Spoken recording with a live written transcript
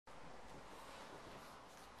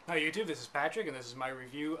Hi YouTube, this is Patrick, and this is my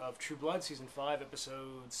review of True Blood Season 5,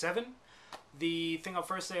 Episode 7. The thing I'll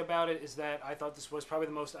first say about it is that I thought this was probably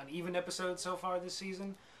the most uneven episode so far this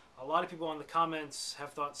season. A lot of people in the comments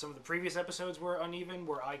have thought some of the previous episodes were uneven,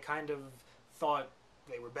 where I kind of thought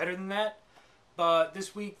they were better than that. But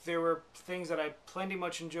this week there were things that I plenty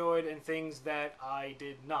much enjoyed and things that I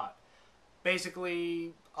did not.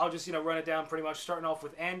 Basically, I'll just, run it down pretty much, starting off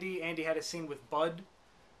with Andy. Andy had a scene with Bud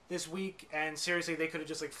this week, and seriously, they could have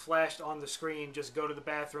just flashed on the screen, just go to the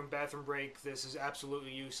bathroom break, this is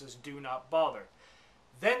absolutely useless, do not bother.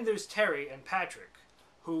 Then there's Terry and Patrick,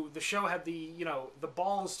 who the show had the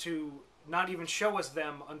balls to not even show us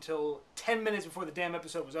them until 10 minutes before the damn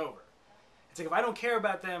episode was over. It's like, if I don't care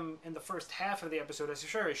about them in the first half of the episode, I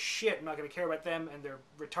sure as shit I'm not going to care about them and their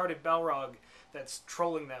retarded Balrog that's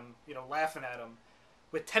trolling them, laughing at them,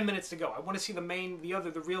 with 10 minutes to go. I want to see the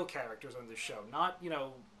real characters on this show, not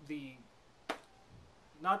the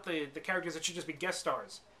characters that should just be guest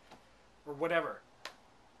stars or whatever.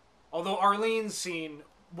 Although Arlene's scene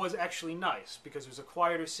was actually nice because it was a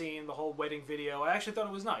quieter scene, the whole wedding video. I actually thought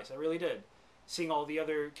it was nice. I really did. Seeing all the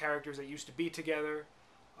other characters that used to be together,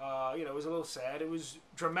 it was a little sad. It was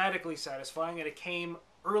dramatically satisfying, and it came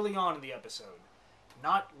early on in the episode,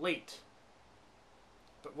 not late.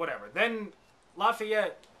 But whatever. Then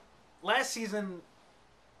Lafayette, last season,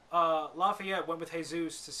 Lafayette went with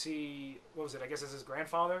Jesus to see, what was it? I guess it's his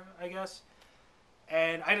grandfather, I guess.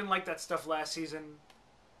 And I didn't like that stuff last season.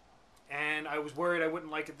 And I was worried I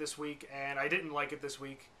wouldn't like it this week, and I didn't like it this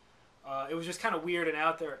week. It was just kind of weird and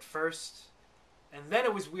out there at first. And then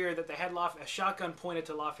it was weird that they had a shotgun pointed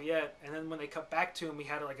to Lafayette, and then when they cut back to him, he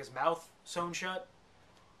had his mouth sewn shut.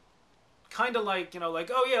 Kind of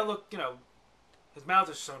oh yeah, look, his mouth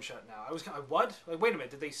is sewn shut now. I was kind of, what? Wait a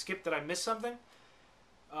minute, did they skip? Did I miss something?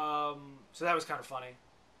 So that was kind of funny.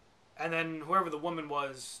 And then whoever the woman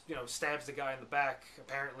was, stabs the guy in the back.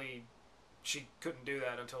 Apparently, she couldn't do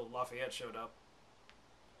that until Lafayette showed up.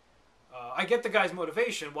 I get the guy's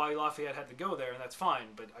motivation why Lafayette had to go there, and that's fine.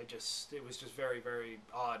 But it was just very, very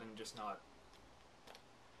odd and just not.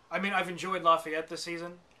 I mean, I've enjoyed Lafayette this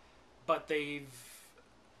season, but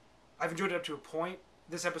I've enjoyed it up to a point.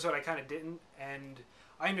 This episode I kind of didn't, and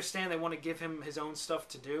I understand they want to give him his own stuff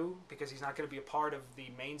to do because he's not going to be a part of the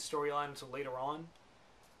main storyline until later on.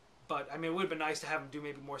 But, I mean, it would have been nice to have him do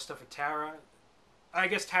maybe more stuff with Tara. I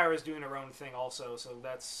guess Tara's doing her own thing also, so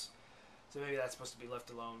maybe that's supposed to be left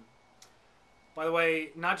alone. By the way,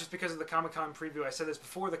 not just because of the Comic-Con preview, I said this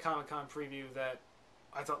before the Comic-Con preview that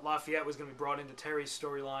I thought Lafayette was going to be brought into Terry's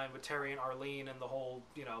storyline with Terry and Arlene and the whole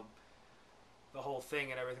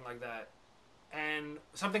thing and everything like that. And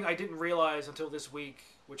something I didn't realize until this week,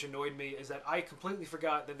 which annoyed me, is that I completely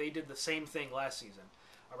forgot that they did the same thing last season.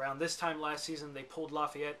 Around this time last season, they pulled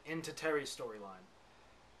Lafayette into Terry's storyline.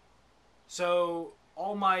 So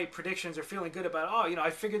all my predictions are feeling good about, I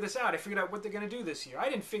figured this out. I figured out what they're going to do this year. I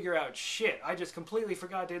didn't figure out shit. I just completely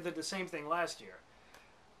forgot they did the same thing last year.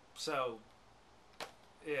 So,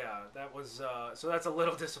 yeah, so that's a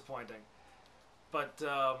little disappointing. But,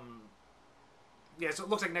 yeah, so it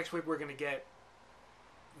looks like next week we're going to get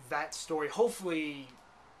that story, hopefully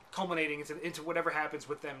culminating into whatever happens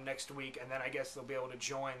with them next week, and then I guess they'll be able to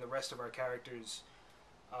join the rest of our characters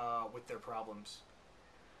with their problems.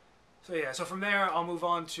 So yeah, so from there I'll move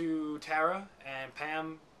on to Tara and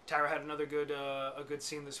Pam. Tara had another a good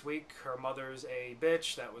scene this week. Her mother's a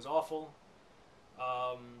bitch. That was awful.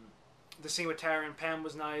 The scene with Tara and Pam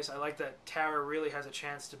was nice. I like that Tara really has a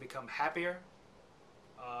chance to become happier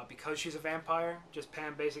because she's a vampire. Just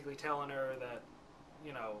Pam basically telling her that,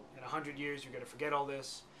 in 100 years you're going to forget all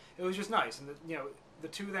this. It was just nice. And, the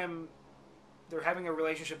two of them, they're having a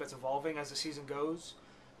relationship that's evolving as the season goes.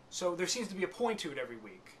 So there seems to be a point to it every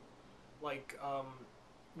week.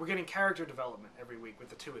 We're getting character development every week with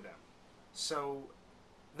the two of them. So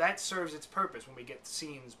that serves its purpose when we get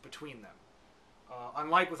scenes between them.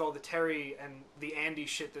 Unlike with all the Terry and the Andy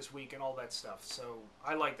shit this week and all that stuff. So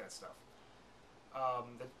I like that stuff.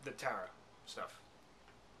 The Tara stuff.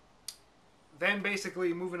 Then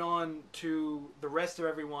basically moving on to the rest of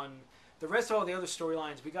everyone, the rest of all the other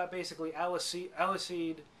storylines, we got basically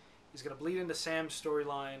Aliseed is going to bleed into Sam's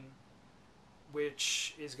storyline,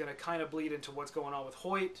 which is going to kind of bleed into what's going on with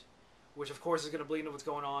Hoyt, which of course is going to bleed into what's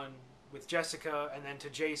going on with Jessica, and then to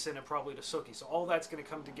Jason and probably to Sookie. So all that's going to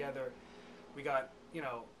come together. We got,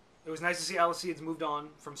 it was nice to see Aliseed's moved on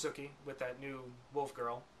from Sookie with that new wolf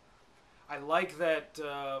girl. I like that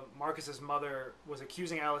Marcus's mother was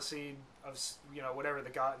accusing Aliseed of, whatever,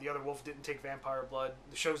 the other wolf didn't take vampire blood.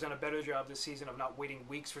 The show's done a better job this season of not waiting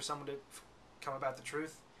weeks for someone to come about the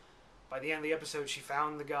truth. By the end of the episode, she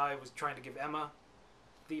found the guy was trying to give Emma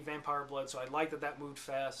the vampire blood, so I like that that moved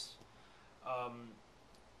fast. Um,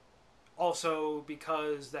 Also,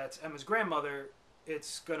 because that's Emma's grandmother,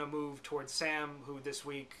 it's gonna move towards Sam, who this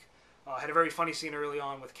week had a very funny scene early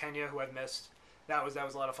on with Kenya, who I've missed. That was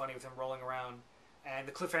a lot of funny with him rolling around, and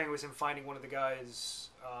the cliffhanger was him finding one of the guys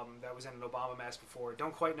that was in an Obama mask before.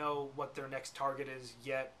 Don't quite know what their next target is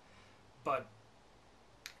yet, but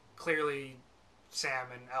clearly Sam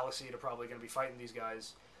and Alice are probably going to be fighting these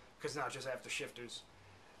guys because not just after shifters.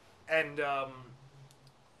 And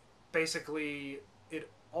basically, it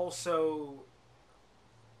also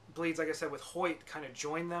bleeds, like I said, with Hoyt kind of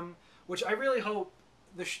join them, which I really hope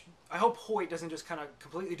I hope Hoyt doesn't just kind of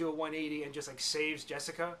completely do a 180 and just like saves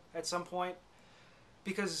Jessica at some point,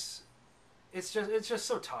 because it's just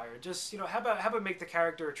so tired. Just, you know, how about make the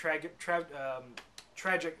character a tragic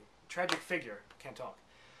figure, can't talk,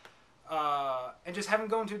 and just have him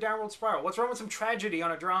go into a downward spiral. What's wrong with some tragedy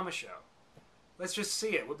on a drama show? Let's just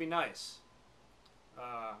see it. Would be nice.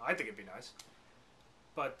 I think it'd be nice,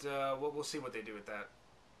 but we'll see what they do with that.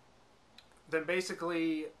 Then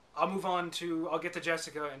basically, I'll get to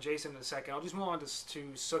Jessica and Jason in a second. I'll just move on to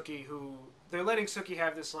Sookie, who they're letting Sookie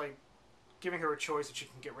have this, like, giving her a choice that she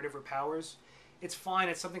can get rid of her powers. It's fine.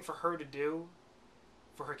 It's something for her to do,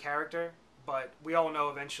 for her character. But we all know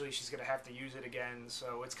eventually she's going to have to use it again.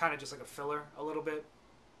 So it's kind of just like a filler a little bit.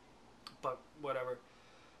 But whatever.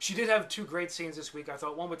 She did have 2 great scenes this week. I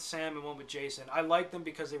thought one with Sam and one with Jason. I liked them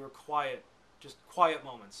because they were quiet. Just quiet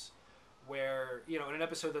moments. Where, you know, in an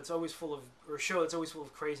episode that's always full of, or a show that's always full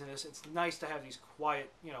of craziness, it's nice to have these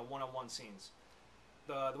quiet, you know, one-on-one scenes.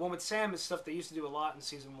 The one with Sam is stuff they used to do a lot in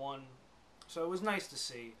season 1. So it was nice to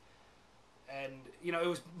see. And, you know, it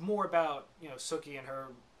was more about, you know, Sookie and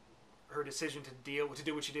her decision to do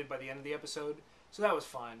what she did by the end of the episode. So that was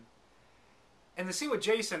fine. And the scene with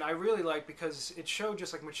Jason I really liked because it showed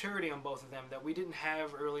just like maturity on both of them that we didn't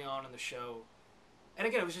have early on in the show. And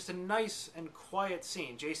again, it was just a nice and quiet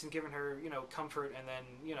scene. Jason giving her, you know, comfort, and then,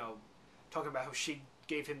 you know, talking about how she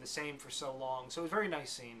gave him the same for so long. So it was a very nice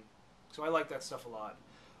scene. So I liked that stuff a lot.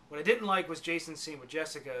 What I didn't like was Jason's scene with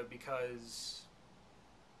Jessica because,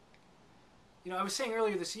 you know, I was saying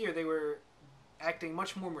earlier this year they were acting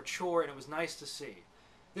much more mature, and it was nice to see.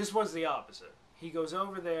 This was the opposite. He goes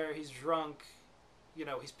over there, he's drunk, you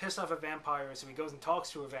know, he's pissed off at vampires, so he goes and talks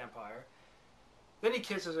to a vampire. Then he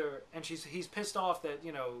kisses her, and he's pissed off that,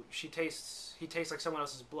 you know, he tastes like someone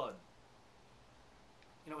else's blood.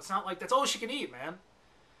 You know, it's not like that's all she can eat, man.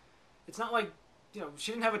 It's not like, you know,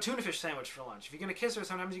 she didn't have a tuna fish sandwich for lunch. If you're gonna kiss her,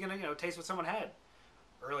 sometimes you're gonna, you know, taste what someone had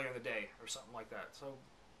earlier in the day or something like that. So,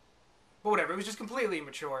 but whatever. It was just completely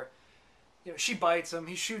immature. You know, she bites him.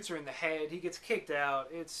 He shoots her in the head. He gets kicked out.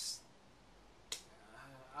 It's,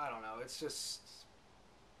 I don't know. It's just,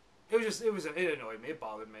 it annoyed me. It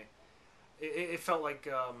bothered me. It felt like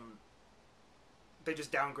they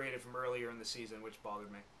just downgraded from earlier in the season, which bothered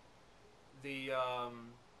me. I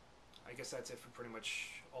guess that's it for pretty much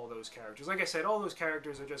all those characters. Like I said, all those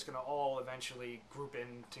characters are just going to all eventually group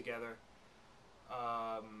in together.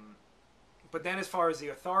 But then as far as the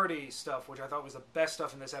Authority stuff, which I thought was the best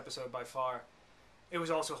stuff in this episode by far, it was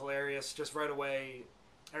also hilarious. Just right away,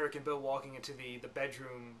 Eric and Bill walking into the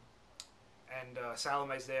bedroom, and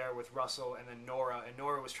Salome's there with Russell and then Nora. And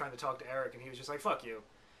Nora was trying to talk to Eric, and he was just like, fuck you.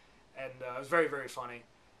 And it was very, very funny.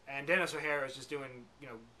 And Dennis O'Hara is just doing, you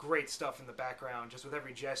know, great stuff in the background, just with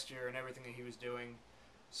every gesture and everything that he was doing.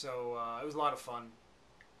 So it was a lot of fun.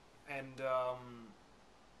 And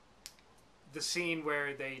the scene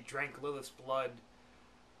where they drank Lilith's blood,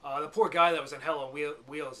 the poor guy that was in Hell on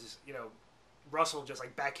Wheels, is, you know, Russell just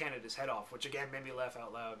like backhanded his head off, which again made me laugh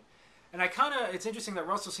out loud. And it's interesting that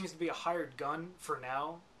Russell seems to be a hired gun for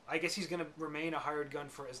now. I guess he's going to remain a hired gun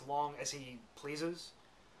for as long as he pleases,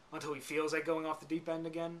 until he feels like going off the deep end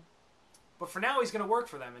again. But for now, he's going to work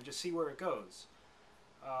for them and just see where it goes.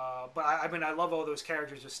 But I mean, I love all those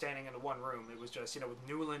characters just standing in one room. It was just, you know, with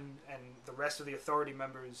Newland and the rest of the Authority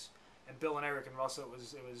members, and Bill and Eric and Russell, it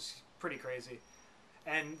was pretty crazy.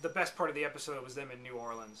 And the best part of the episode was them in New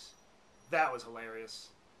Orleans. That was hilarious.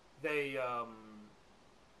 They,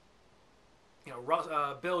 you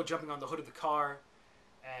know, Bill jumping on the hood of the car,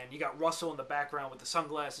 and you got Russell in the background with the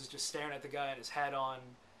sunglasses just staring at the guy and his hat on.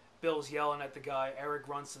 Bill's yelling at the guy. Eric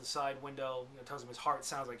runs to the side window, you know, tells him his heart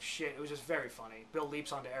sounds like shit. It was just very funny. Bill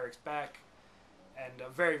leaps onto Eric's back, and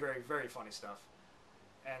very, very, very funny stuff.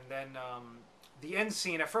 And then the end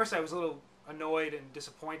scene, at first I was a little annoyed and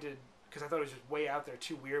disappointed because I thought it was just way out there,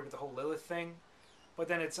 too weird with the whole Lilith thing. But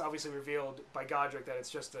then it's obviously revealed by Godric that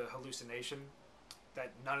it's just a hallucination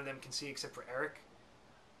that none of them can see except for Eric.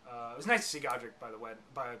 It was nice to see Godric, by the way.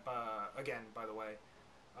 By the way,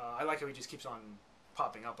 I like how he just keeps on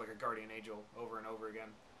popping up like a guardian angel over and over again.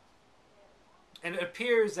 And it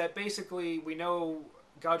appears that basically we know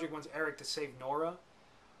Godric wants Eric to save Nora,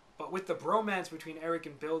 but with the bromance between Eric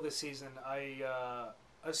and Bill this season, I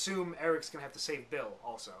assume Eric's gonna have to save Bill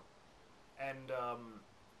also. And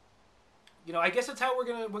I guess that's how we're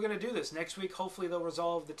gonna do this next week. Hopefully, they'll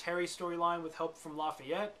resolve the Terry storyline with help from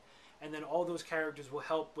Lafayette, and then all those characters will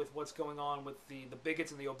help with what's going on with the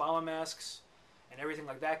bigots and the Obama masks, and everything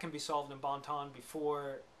like that can be solved in Bon-Ton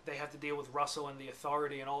before they have to deal with Russell and the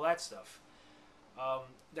Authority and all that stuff.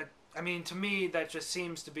 To me, that just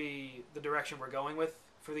seems to be the direction we're going with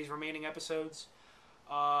for these remaining episodes.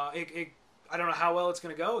 I don't know how well it's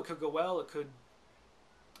going to go. It could go well. It could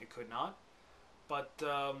not. But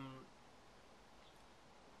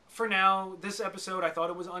for now, this episode, I thought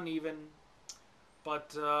it was uneven. But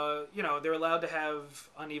they're allowed to have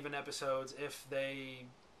uneven episodes if they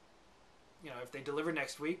deliver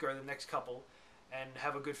next week or the next couple and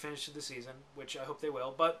have a good finish to the season, which I hope they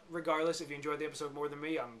will. But regardless, if you enjoyed the episode more than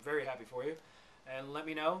me, I'm very happy for you. And let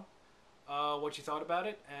me know what you thought about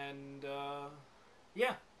it. And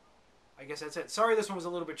yeah, I guess that's it. Sorry this one was a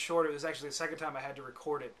little bit shorter. This is actually the second time I had to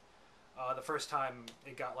record it. The first time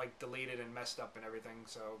it got deleted and messed up and everything,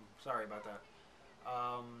 so sorry about that.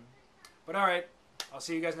 But alright, I'll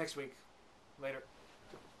see you guys next week. Later.